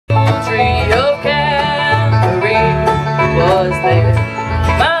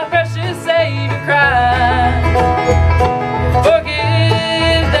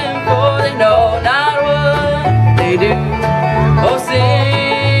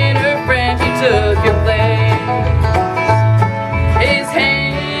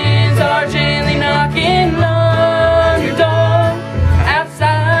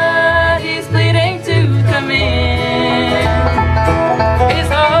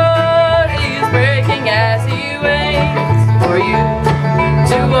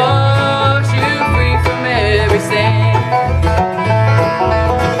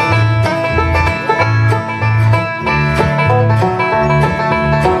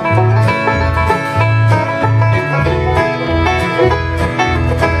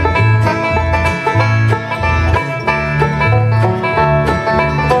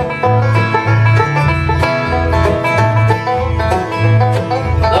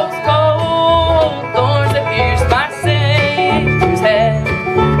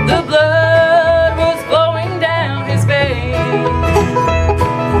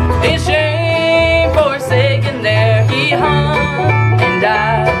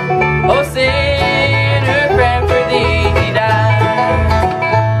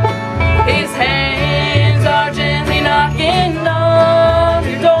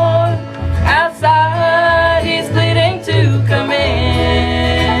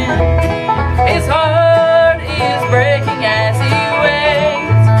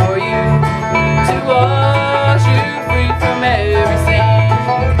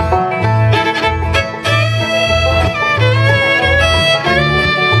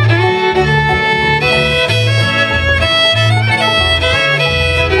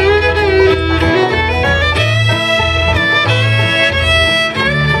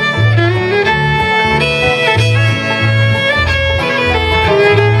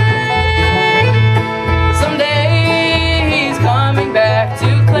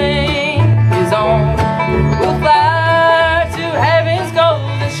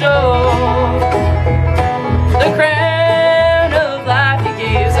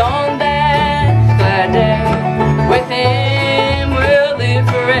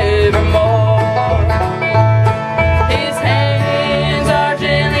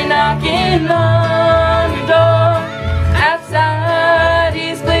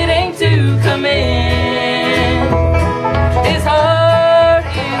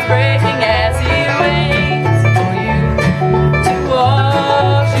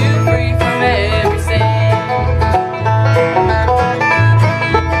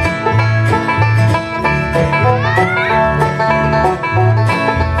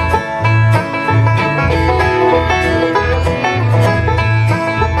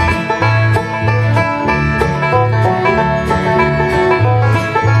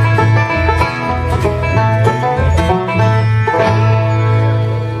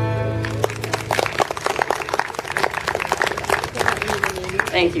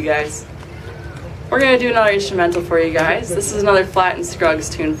going to do another instrumental for you guys. This is another Flat and Scruggs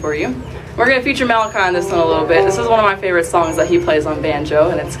tune for you. We're going to feature Malachi on this one a little bit. This is one of my favorite songs that he plays on banjo,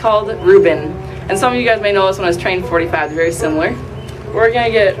 and it's called Reuben. And some of you guys may know this one as Train 45, they're very similar. We're going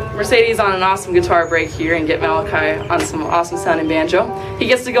to get Mercedes on an awesome guitar break here and get Malachi on some awesome sounding banjo. He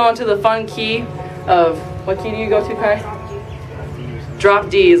gets to go into the fun key of, what key do you go to, Kai? Drop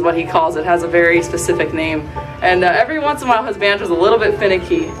D is what he calls it. It has a very specific name. And every once in a while his banjo's a little bit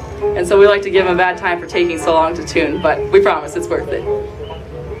finicky. And so we like to give him a bad time for taking so long to tune, but we promise it's worth it.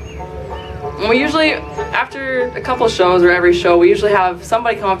 And we usually, after a couple shows or every show, we usually have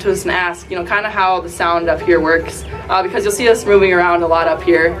somebody come up to us and ask, you know, kind of how the sound up here works. Because you'll see us moving around a lot up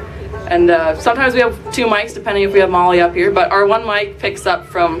here. And sometimes we have two mics, depending if we have Molly up here, but our one mic picks up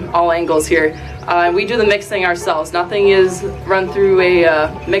from all angles here. We do the mixing ourselves. Nothing is run through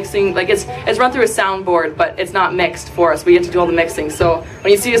a mixing, like it's run through a soundboard, but it's not mixed for us. We get to do all the mixing. So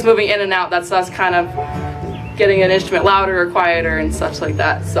when you see us moving in and out, that's us kind of getting an instrument louder or quieter and such like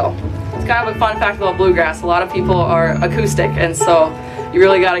that. So it's kind of a fun fact about bluegrass. A lot of people are acoustic, and so you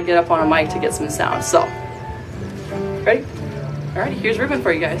really got to get up on a mic to get some sound. So, ready? Alrighty, here's Reuben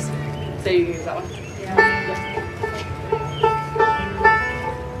for you guys. Say you can use that one.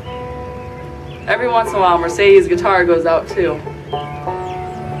 Every once in a while, Mercedes' guitar goes out too.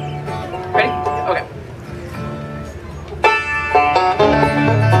 Ready? Okay.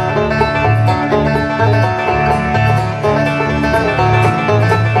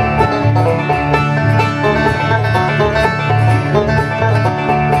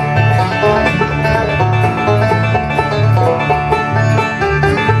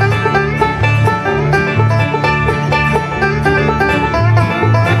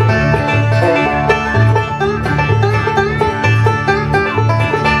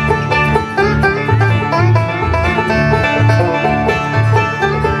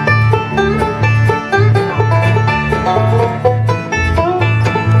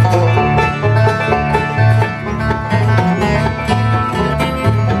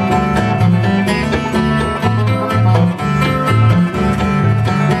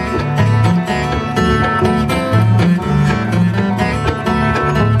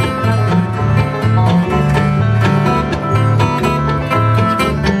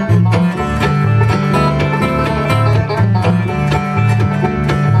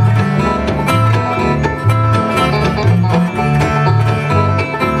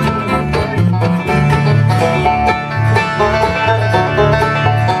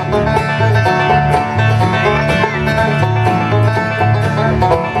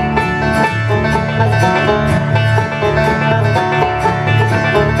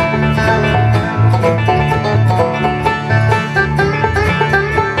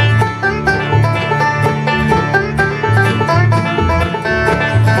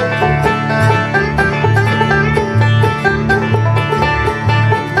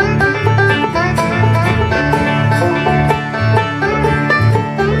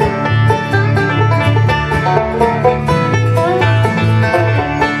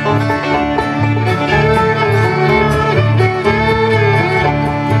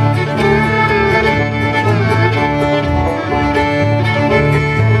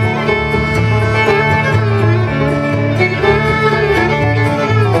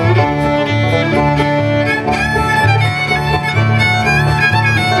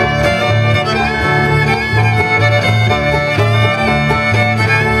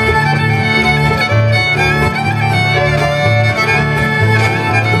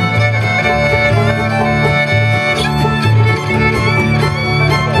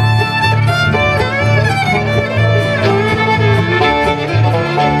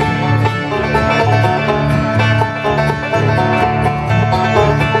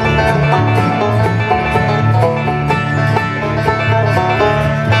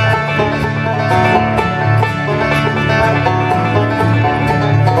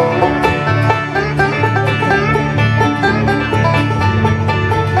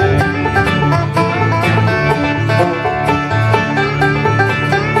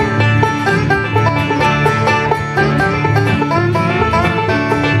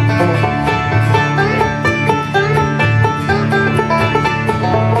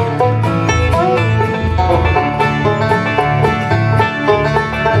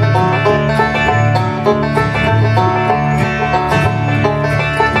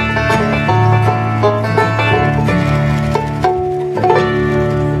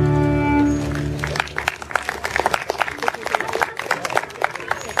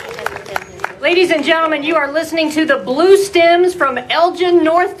 Ladies and gentlemen, you are listening to the Bluestems from Elgin,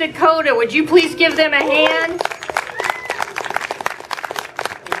 North Dakota. Would you please give them a hand?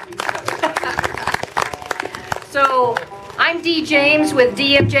 D. James with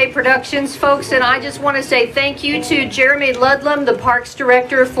DMJ Productions, folks, and I just want to say thank you to Jeremy Ludlam, the Parks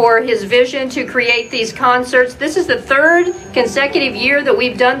Director, for his vision to create these concerts. This is the third consecutive year that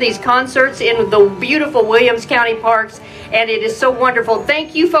we've done these concerts in the beautiful Williams County Parks, and it is so wonderful.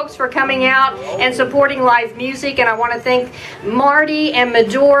 Thank you, folks, for coming out and supporting live music, and I want to thank Marty and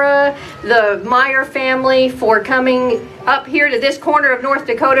Medora, the Meyer family, for coming up here to this corner of North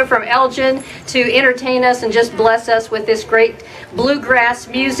Dakota from Elgin to entertain us and just bless us with this great bluegrass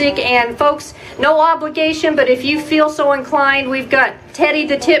music. And folks, no obligation, but if you feel so inclined, we've got Teddy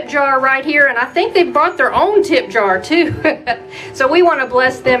the tip jar right here, and I think they brought their own tip jar too. So we want to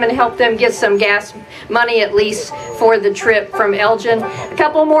bless them and help them get some gas money at least for the trip from Elgin. A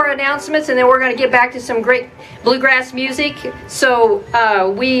couple more announcements and then we're going to get back to some great bluegrass music. So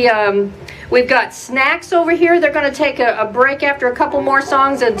we've got snacks over here. They're going to take a break after a couple more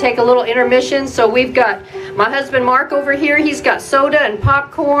songs and take a little intermission. So we've got my husband Mark over here. He's got soda and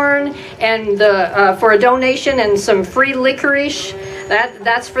popcorn and for a donation and some free licorice.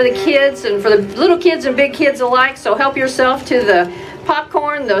 That's for the kids and for the little kids and big kids alike. So help yourself to the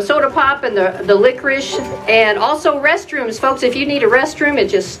popcorn, the soda pop, and the licorice. And also restrooms, folks. If you need a restroom,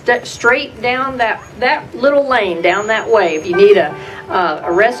 it's just straight down that little lane down that way. If you need a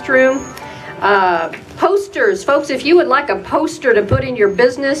restroom. Posters, folks, if you would like a poster to put in your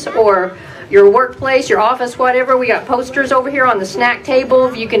business or your workplace, your office, whatever, we got posters over here on the snack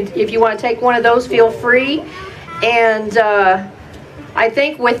table. If you want to take one of those, feel free. And I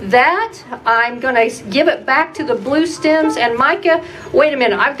think with that, I'm going to give it back to the Bluestems. And Micah, wait a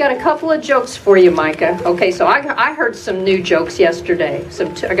minute, I've got a couple of jokes for you, Micah. Okay, so I heard some new jokes yesterday.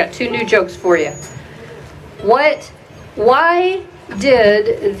 I got two new jokes for you. Why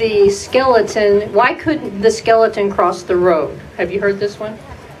couldn't the skeleton cross the road? Have you heard this one?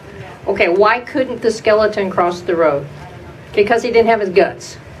 Okay, why couldn't the skeleton cross the road? Because he didn't have his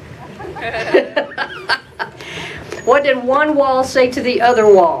guts. What did one wall say to the other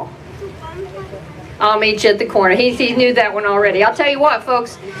wall? I'll meet you at the corner. He knew that one already. I'll tell you what,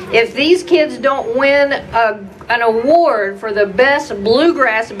 folks, if these kids don't win an award for the best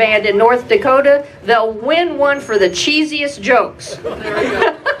bluegrass band in North Dakota, they'll win one for the cheesiest jokes.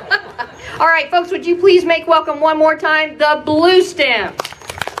 All right, folks, would you please make welcome one more time the Bluestems.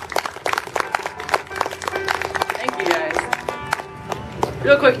 Thank you, guys.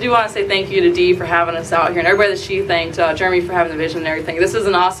 Real quick, I do want to say thank you to Dee for having us out here, and everybody that she thanked, Jeremy for having the vision and everything. This is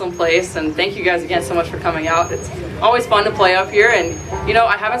an awesome place, and thank you guys again so much for coming out. It's always fun to play up here, and you know,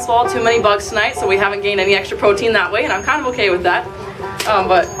 I haven't swallowed too many bugs tonight, so we haven't gained any extra protein that way, and I'm kind of okay with that.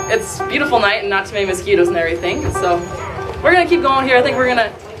 But it's a beautiful night and not too many mosquitoes and everything, so we're going to keep going here. I think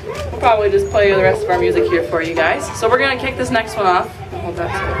we'll probably just play the rest of our music here for you guys. So we're going to kick this next one off. Hold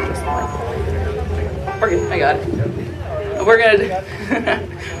that just we're good. I got it.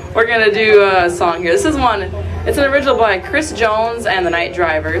 We're gonna do a song here. This is one. It's an original by Chris Jones and the Night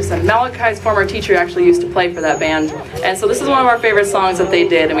Drivers, and Malachi's former teacher actually used to play for that band. And so this is one of our favorite songs that they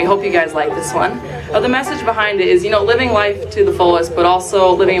did, and we hope you guys like this one. The message behind it is, you know, living life to the fullest, but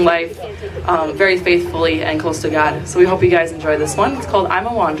also living life very faithfully and close to God. So we hope you guys enjoy this one. It's called "I'm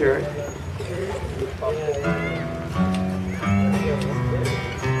a Wanderer."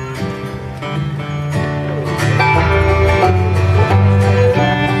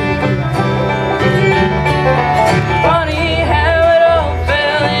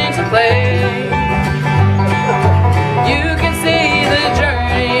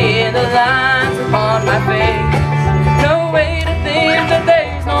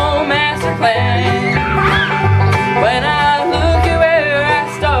 When I look at where I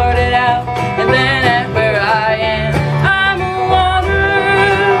started out and then at where I am, I'm a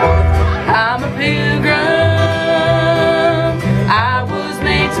wanderer, I'm a pilgrim. I was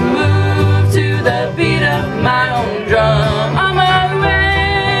made to move to the beat of my own drum. On my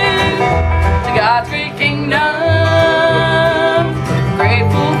way to God's great kingdom,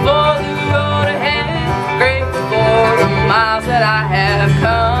 grateful for the road ahead, grateful for the miles that I have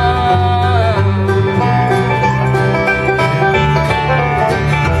come.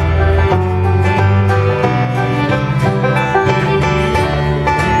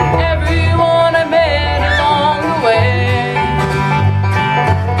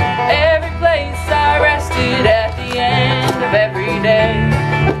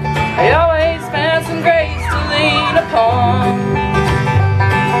 I always found some grace to lean upon,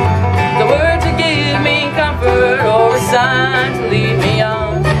 the word to give me comfort or a sign to lead me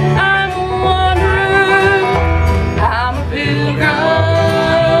on. I'm a wanderer, I'm a pilgrim.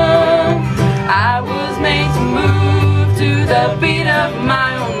 I was made to move to the beat of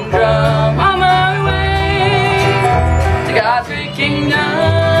my own drum. On my way to God's kingdom.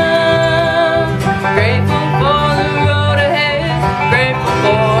 Grateful for the road ahead, grateful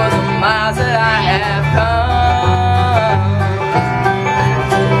for the miles that I have come.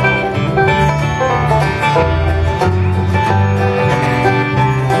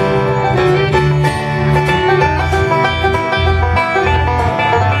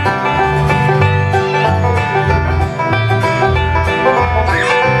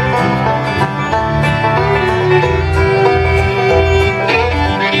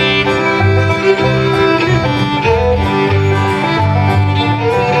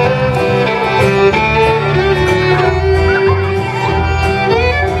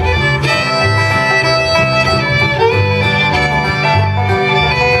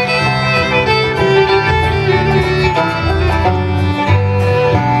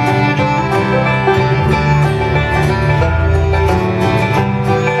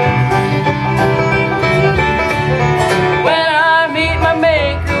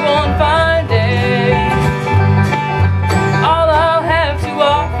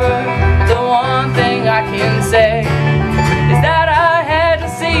 Is that I had to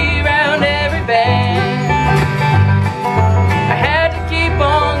see round every bend. I had to keep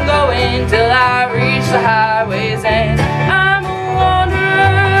on going till I reached the highway's end. I'm a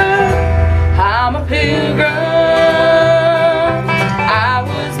wanderer, I'm a pilgrim. I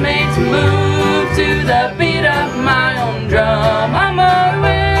was made to move to the beat of my own drum. I'm on my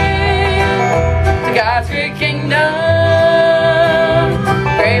way to God's great kingdom.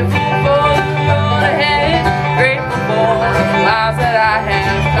 Grateful for the road ahead, grateful for the miles that I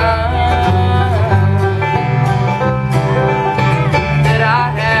have come, that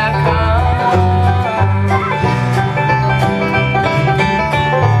I have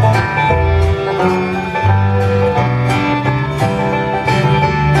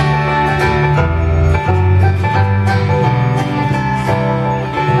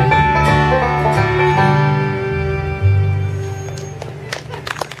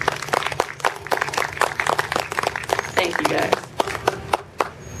Thank you guys.